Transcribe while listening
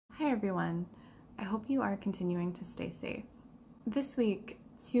Hi everyone, I hope you are continuing to stay safe. This week,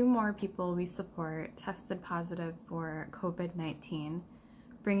 2 more people we support tested positive for COVID-19,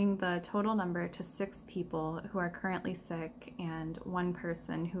 bringing the total number to 6 people who are currently sick and 1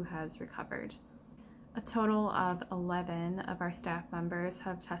 person who has recovered. A total of 11 of our staff members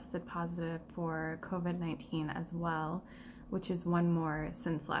have tested positive for COVID-19 as well, which is 1 more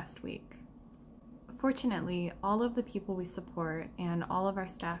since last week. Fortunately, all of the people we support and all of our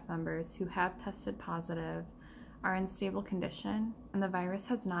staff members who have tested positive are in stable condition, and the virus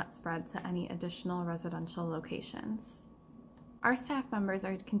has not spread to any additional residential locations. Our staff members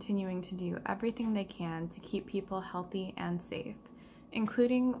are continuing to do everything they can to keep people healthy and safe,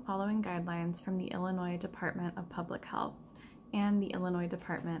 including following guidelines from the Illinois Department of Public Health and the Illinois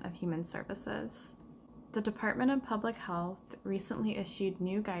Department of Human Services. The Department of Public Health recently issued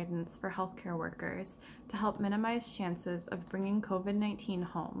new guidance for healthcare workers to help minimize chances of bringing COVID-19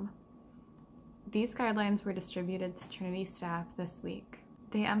 home. These guidelines were distributed to Trinity staff this week.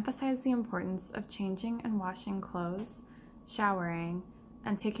 They emphasize the importance of changing and washing clothes, showering,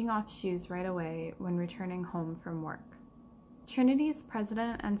 and taking off shoes right away when returning home from work. Trinity's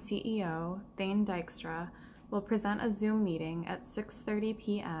president and CEO, Thane Dykstra, will present a Zoom meeting at 6:30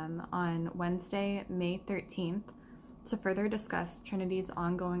 p.m. on Wednesday, May 13th, to further discuss Trinity's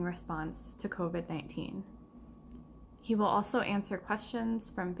ongoing response to COVID-19. He will also answer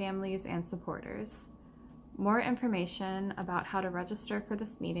questions from families and supporters. More information about how to register for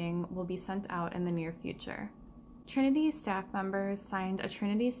this meeting will be sent out in the near future. Trinity staff members signed a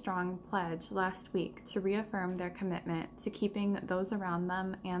Trinity Strong pledge last week to reaffirm their commitment to keeping those around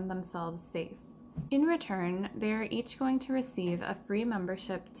them and themselves safe. In return, they are each going to receive a free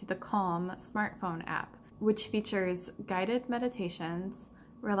membership to the Calm smartphone app, which features guided meditations,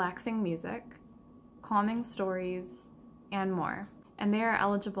 relaxing music, calming stories, and more, and they are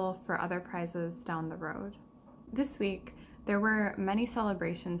eligible for other prizes down the road. This week, there were many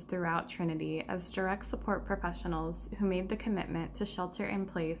celebrations throughout Trinity as direct support professionals who made the commitment to shelter in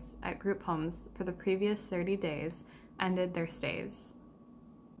place at group homes for the previous 30 days ended their stays.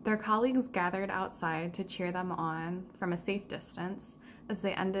 Their colleagues gathered outside to cheer them on from a safe distance as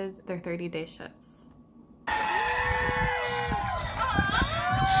they ended their 30-day shifts. I'm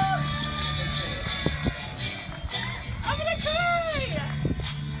gonna cry!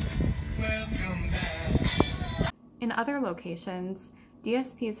 In other locations,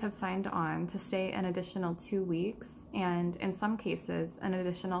 DSPs have signed on to stay an additional 2 weeks and, in some cases, an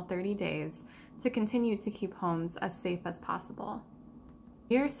additional 30 days to continue to keep homes as safe as possible.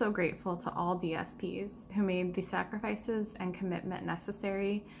 We are so grateful to all DSPs who made the sacrifices and commitment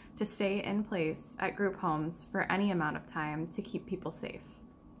necessary to stay in place at group homes for any amount of time to keep people safe.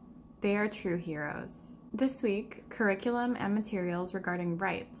 They are true heroes. This week, curriculum and materials regarding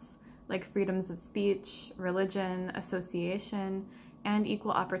rights, like freedoms of speech, religion, association, and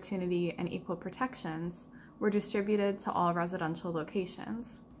equal opportunity and equal protections, were distributed to all residential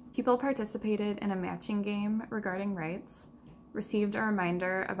locations. People participated in a matching game regarding rights, received a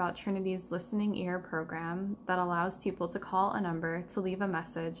reminder about Trinity's Listening Ear program that allows people to call a number to leave a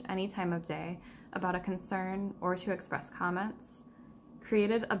message any time of day about a concern or to express comments,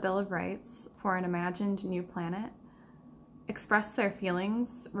 created a Bill of Rights for an imagined new planet, expressed their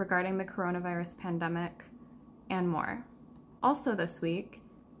feelings regarding the coronavirus pandemic, and more. Also this week,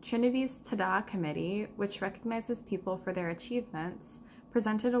 Trinity's Tada Committee, which recognizes people for their achievements,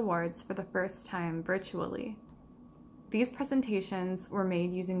 presented awards for the first time virtually. These presentations were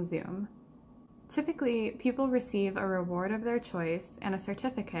made using Zoom. Typically, people receive a reward of their choice and a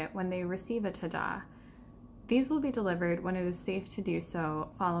certificate when they receive a Tada. These will be delivered when it is safe to do so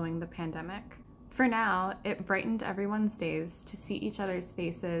following the pandemic. For now, it brightened everyone's days to see each other's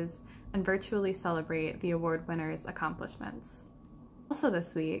faces and virtually celebrate the award winners' accomplishments. Also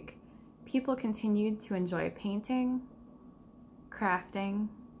this week, people continued to enjoy painting, crafting,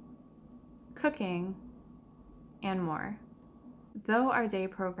 cooking, and more. Though our day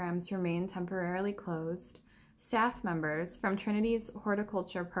programs remain temporarily closed, staff members from Trinity's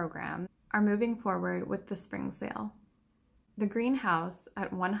horticulture program are moving forward with the spring sale. The greenhouse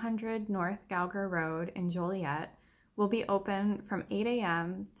at 100 North Gauger Road in Joliet will be open from 8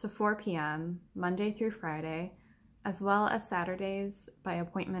 a.m. to 4 p.m. Monday through Friday, as well as Saturdays by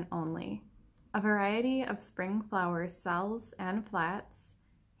appointment only. A variety of spring flower cells and flats,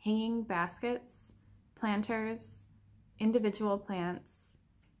 hanging baskets, planters, individual plants,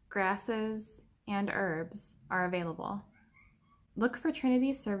 grasses, and herbs are available. Look for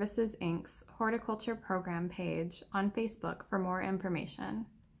Trinity Services Inc.'s Horticulture Program page on Facebook for more information.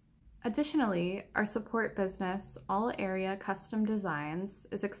 Additionally, our support business, All Area Custom Designs,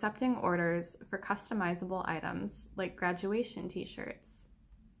 is accepting orders for customizable items like graduation t-shirts.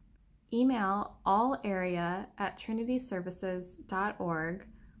 Email allarea@trinityservices.org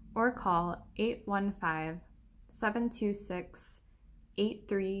or call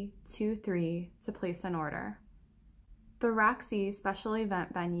 815-726-8323 to place an order. The Roxy special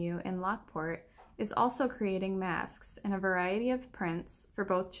event venue in Lockport is also creating masks in a variety of prints for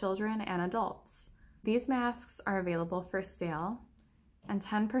both children and adults. These masks are available for sale, and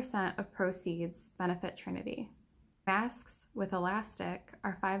 10% of proceeds benefit Trinity. Masks with elastic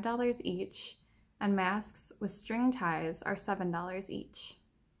are $5 each, and masks with string ties are $7 each.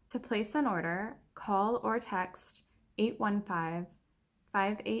 To place an order, call or text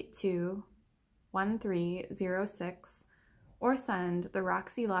 815-582-1306 or send the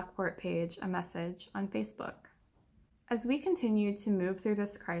Roxy Lockport page a message on Facebook. As we continue to move through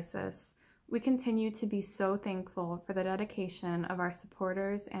this crisis, we continue to be so thankful for the dedication of our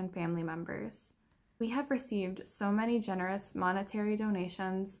supporters and family members. We have received so many generous monetary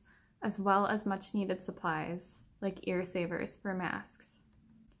donations, as well as much needed supplies, like ear savers for masks.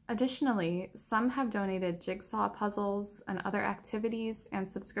 Additionally, some have donated jigsaw puzzles and other activities and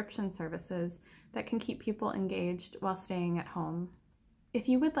subscription services that can keep people engaged while staying at home. If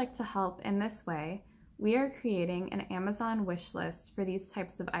you would like to help in this way, we are creating an Amazon wish list for these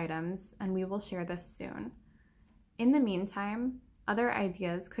types of items, and we will share this soon. In the meantime, other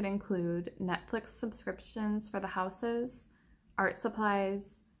ideas could include Netflix subscriptions for the houses, art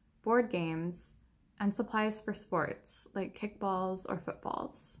supplies, board games, and supplies for sports like kickballs or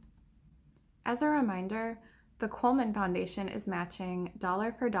footballs. As a reminder, the Coleman Foundation is matching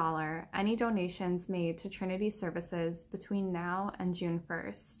dollar for dollar any donations made to Trinity Services between now and June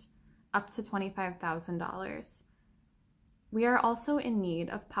 1st, up to $25,000. We are also in need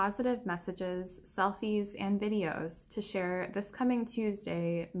of positive messages, selfies, and videos to share this coming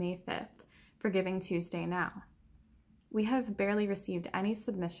Tuesday, May 5th, for Giving Tuesday Now. We have barely received any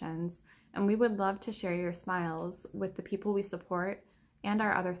submissions, and we would love to share your smiles with the people we support and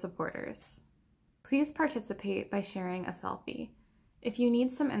our other supporters. Please participate by sharing a selfie. If you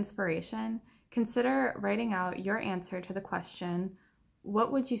need some inspiration, consider writing out your answer to the question,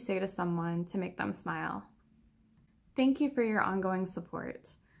 what would you say to someone to make them smile? Thank you for your ongoing support.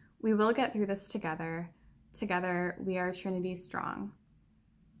 We will get through this together. Together, we are Trinity Strong.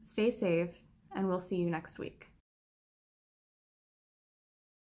 Stay safe, and we'll see you next week.